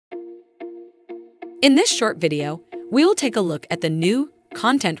In this short video, we will take a look at the new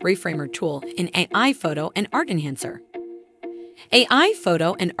Content Reframer tool in AI Photo and Art Enhancer. AI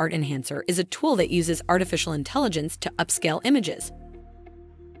Photo and Art Enhancer is a tool that uses artificial intelligence to upscale images.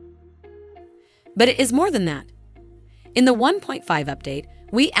 But it is more than that. In the 1.5 update,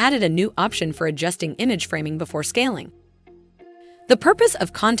 we added a new option for adjusting image framing before scaling. The purpose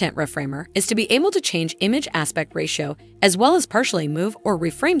of Content Reframer is to be able to change image aspect ratio as well as partially move or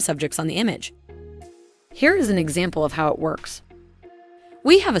reframe subjects on the image. Here is an example of how it works.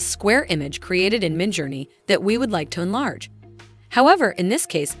 We have a square image created in Midjourney that we would like to enlarge. However, in this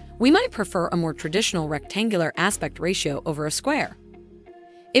case, we might prefer a more traditional rectangular aspect ratio over a square.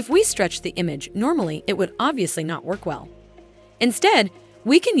 If we stretch the image normally, it would obviously not work well. Instead,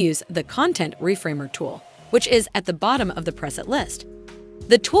 we can use the Content Reframer tool, which is at the bottom of the preset list.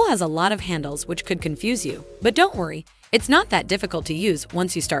 The tool has a lot of handles which could confuse you, but don't worry, it's not that difficult to use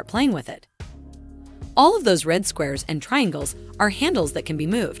once you start playing with it. All of those red squares and triangles are handles that can be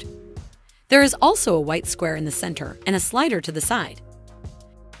moved. There is also a white square in the center and a slider to the side.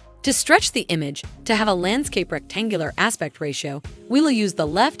 To stretch the image to have a landscape rectangular aspect ratio, we will use the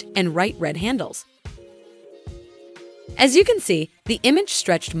left and right red handles. As you can see, the image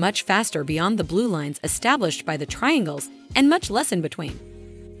stretched much faster beyond the blue lines established by the triangles and much less in between.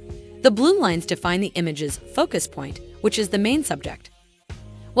 The blue lines define the image's focus point, which is the main subject.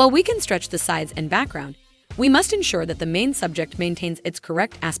 While we can stretch the sides and background, we must ensure that the main subject maintains its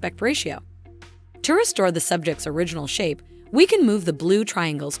correct aspect ratio. To restore the subject's original shape, we can move the blue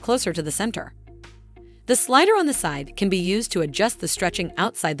triangles closer to the center. The slider on the side can be used to adjust the stretching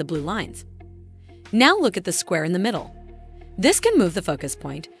outside the blue lines. Now look at the square in the middle. This can move the focus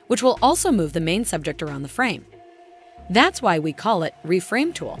point, which will also move the main subject around the frame. That's why we call it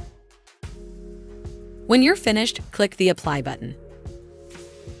Reframe tool. When you're finished, click the Apply button.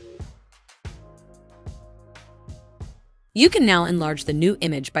 You can now enlarge the new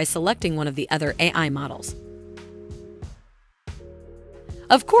image by selecting one of the other AI models.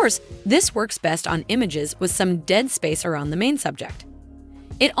 Of course, this works best on images with some dead space around the main subject.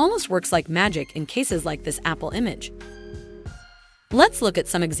 It almost works like magic in cases like this Apple image. Let's look at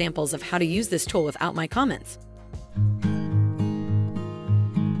some examples of how to use this tool without my comments.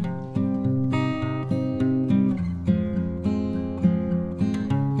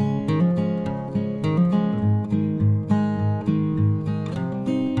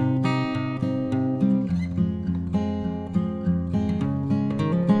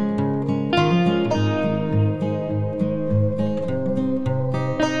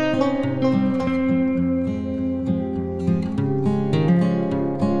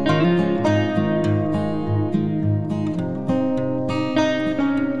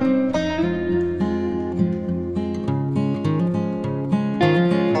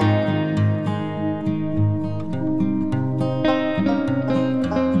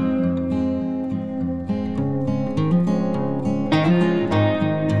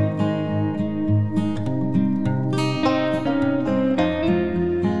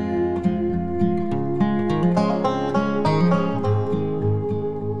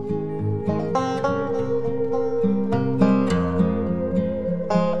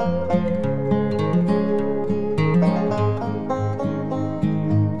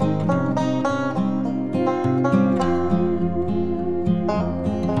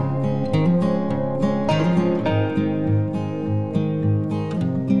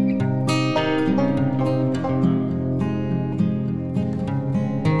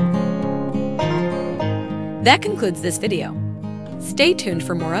 That concludes this video. Stay tuned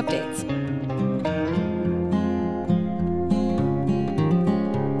for more updates.